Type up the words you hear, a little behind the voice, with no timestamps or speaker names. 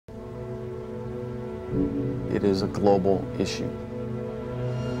It is a global issue.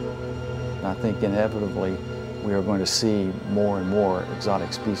 And I think inevitably we are going to see more and more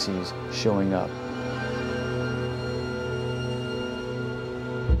exotic species showing up.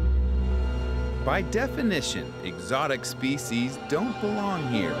 By definition, exotic species don't belong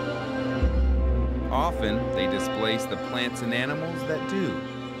here. Often, they displace the plants and animals that do.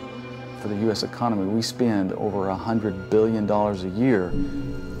 For the U.S. economy, we spend over $100 billion a year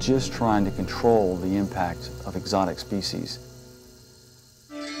just trying to control the impact of exotic species.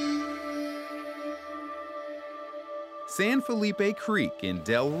 San Felipe Creek in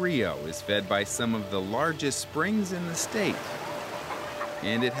Del Rio is fed by some of the largest springs in the state.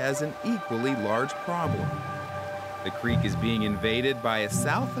 And it has an equally large problem. The creek is being invaded by a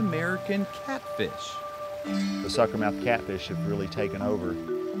South American catfish. The suckermouth catfish have really taken over.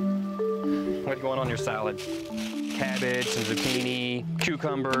 What's going on your salad? Cabbage, some zucchini,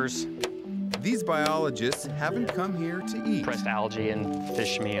 cucumbers. These biologists haven't come here to eat. Pressed algae and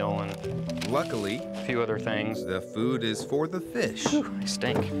fish meal and luckily, a few other things. The food is for the fish. Whew, they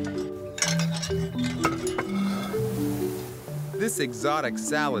stink. This exotic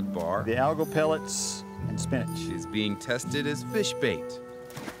salad bar, the algal pellets and spinach, is being tested as fish bait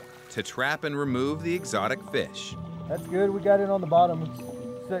to trap and remove the exotic fish. That's good. We got it on the bottom.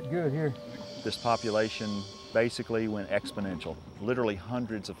 It's set good here. This population basically went exponential. Literally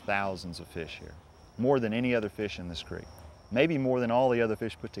hundreds of thousands of fish here. More than any other fish in this creek. Maybe more than all the other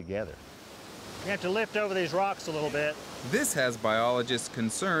fish put together. You have to lift over these rocks a little bit. This has biologists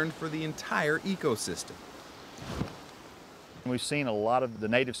concerned for the entire ecosystem. We've seen a lot of the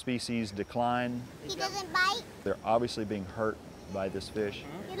native species decline. He doesn't bite? They're obviously being hurt by this fish.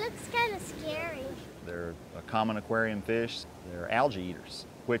 He looks kind of scary. They're a common aquarium fish. They're algae eaters,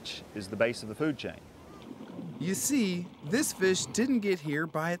 which is the base of the food chain. You see, this fish didn't get here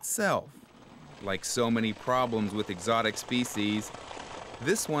by itself. Like so many problems with exotic species,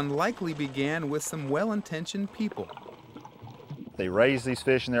 this one likely began with some well-intentioned people. They raise these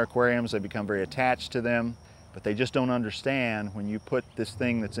fish in their aquariums, they become very attached to them, but they just don't understand when you put this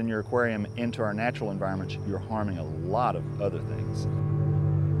thing that's in your aquarium into our natural environment, you're harming a lot of other things.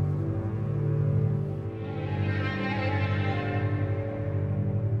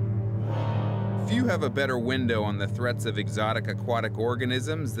 Few have a better window on the threats of exotic aquatic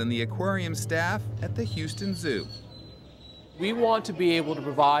organisms than the aquarium staff at the Houston Zoo. We want to be able to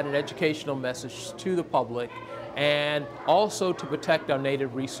provide an educational message to the public and also to protect our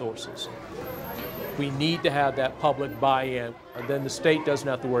native resources. We need to have that public buy-in, and then the state doesn't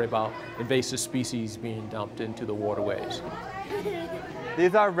have to worry about invasive species being dumped into the waterways.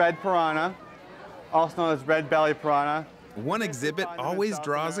 These are red piranha, also known as red belly piranha. One exhibit always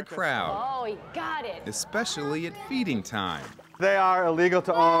draws a crowd. Oh, he got it. Especially at feeding time. They are illegal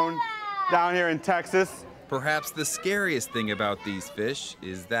to own down here in Texas. Perhaps the scariest thing about these fish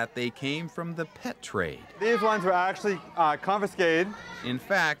is that they came from the pet trade. These ones were actually confiscated. In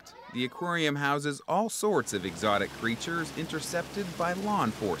fact, the aquarium houses all sorts of exotic creatures intercepted by law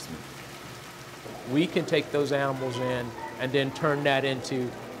enforcement. We can take those animals in and then turn that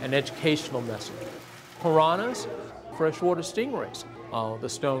into an educational message. Piranhas, freshwater stingrays, the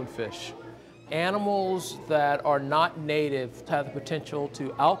stonefish. Animals that are not native have the potential to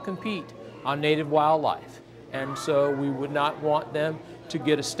outcompete our native wildlife. And so we would not want them to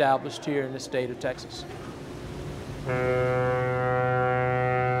get established here in the state of Texas.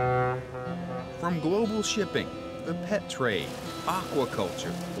 From global shipping, the pet trade,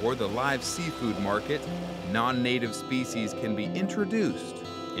 aquaculture, or the live seafood market, non-native species can be introduced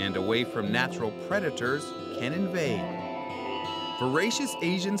and away from natural predators can invade. Voracious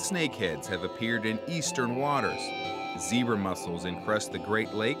Asian snakeheads have appeared in eastern waters. Zebra mussels encrust the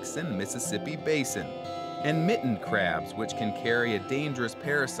Great Lakes and Mississippi Basin. And mitten crabs, which can carry a dangerous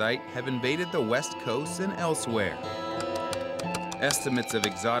parasite, have invaded the West Coast and elsewhere. Estimates of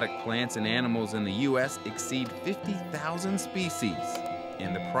exotic plants and animals in the U.S. exceed 50,000 species,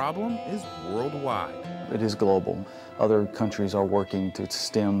 and the problem is worldwide. It is global. Other countries are working to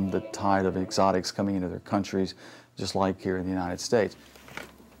stem the tide of exotics coming into their countries, just like here in the United States.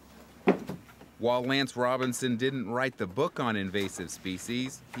 While Lance Robinson didn't write the book on invasive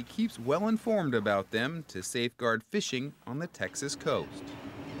species, he keeps well informed about them to safeguard fishing on the Texas coast.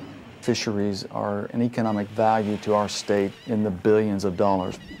 Fisheries are an economic value to our state in the billions of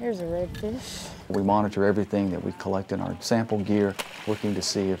dollars. Here's a redfish. We monitor everything that we collect in our sample gear, looking to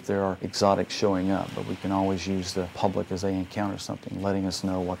see if there are exotics showing up, but we can always use the public as they encounter something, letting us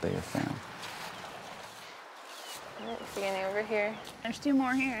know what they have found. See any over here? There's two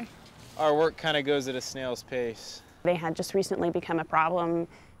more here. Our work kind of goes at a snail's pace. They had just recently become a problem,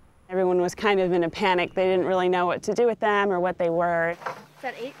 Everyone was kind of in a panic. They didn't really know what to do with them or what they were. Is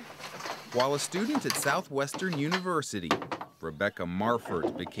that 8? While a student at Southwestern University, Rebecca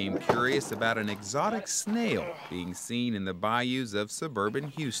Marford became curious about an exotic snail being seen in the bayous of suburban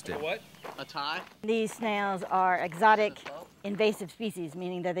Houston. What? A tie? These snails are exotic invasive species,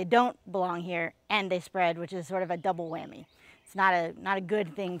 meaning that they don't belong here and they spread, which is sort of a double whammy. It's not a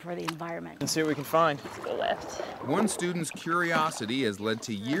good thing for the environment. Let's see what we can find. Let's go left. One student's curiosity has led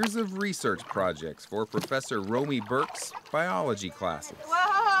to years of research projects for Professor Romy Burke's biology classes.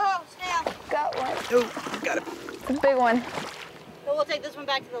 Whoa, snail. Got one. Oh, got it. It's a big one. So we'll take this one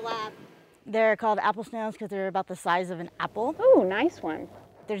back to the lab. They're called apple snails because they're about the size of an apple. Ooh, nice one.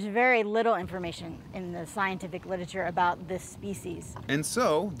 There's very little information in the scientific literature about this species. And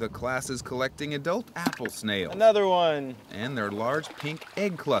so, the class is collecting adult apple snails. Another one. And their large pink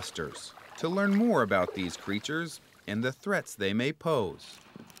egg clusters to learn more about these creatures and the threats they may pose.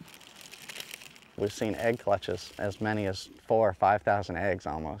 We've seen egg clutches as many as 4,000 or 5,000 eggs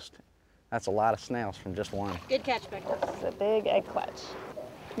almost. That's a lot of snails from just one. Good catch, Becca. It's a big egg clutch.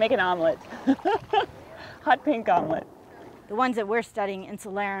 Make an omelet. Hot pink omelet. The ones that we're studying in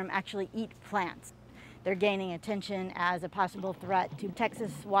solarium actually eat plants. They're gaining attention as a possible threat to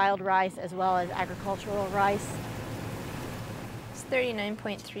Texas wild rice as well as agricultural rice. It's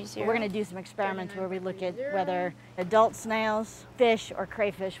 39.30. We're going to do some experiments where we look at whether adult snails, fish, or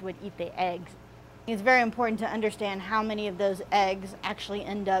crayfish would eat the eggs. It's very important to understand how many of those eggs actually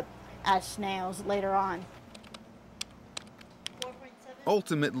end up as snails later on.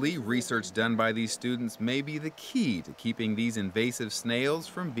 Ultimately, research done by these students may be the key to keeping these invasive snails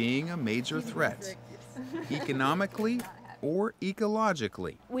from being a major threat, economically or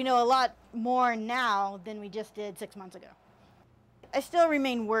ecologically. We know a lot more now than we just did 6 months ago. I still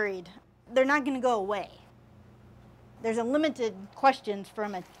remain worried. They're not going to go away. There's a limited questions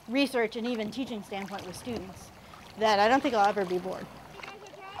from a research and even teaching standpoint with students that I don't think I'll ever be bored.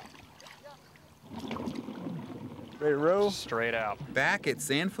 Ready to roll? Straight out. Back at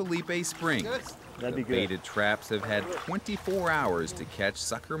San Felipe Springs, That'd be the good. baited traps have had 24 hours to catch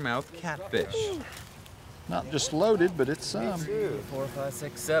sucker-mouthed catfish. Not just loaded, but it's some. 4, 5,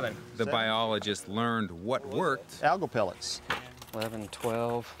 6, 7. The biologists learned what worked. Algal pellets. 11,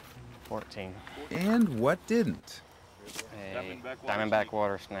 12, 14. And what didn't. A diamondback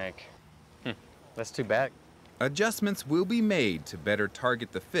water snake. That's too bad. Adjustments will be made to better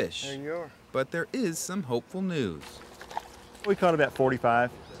target the fish. There you are. But there is some hopeful news. We caught about 45.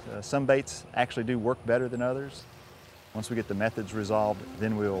 Some baits actually do work better than others. Once we get the methods resolved,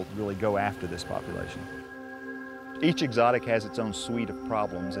 then we'll really go after this population. Each exotic has its own suite of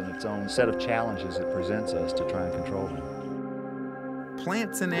problems and its own set of challenges it presents us to try and control them.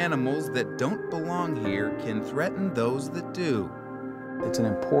 Plants and animals that don't belong here can threaten those that do. It's an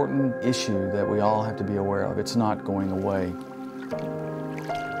important issue that we all have to be aware of. It's not going away.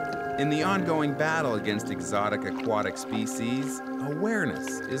 In the ongoing battle against exotic aquatic species,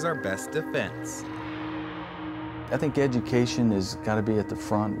 awareness is our best defense. I think education has got to be at the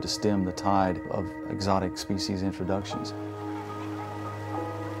front to stem the tide of exotic species introductions.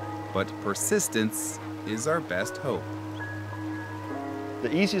 But persistence is our best hope.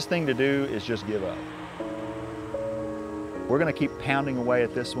 The easiest thing to do is just give up. We're going to keep pounding away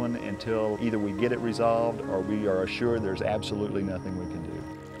at this one until either we get it resolved or we are assured there's absolutely nothing we can do.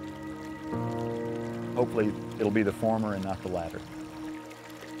 Hopefully, it'll be the former and not the latter.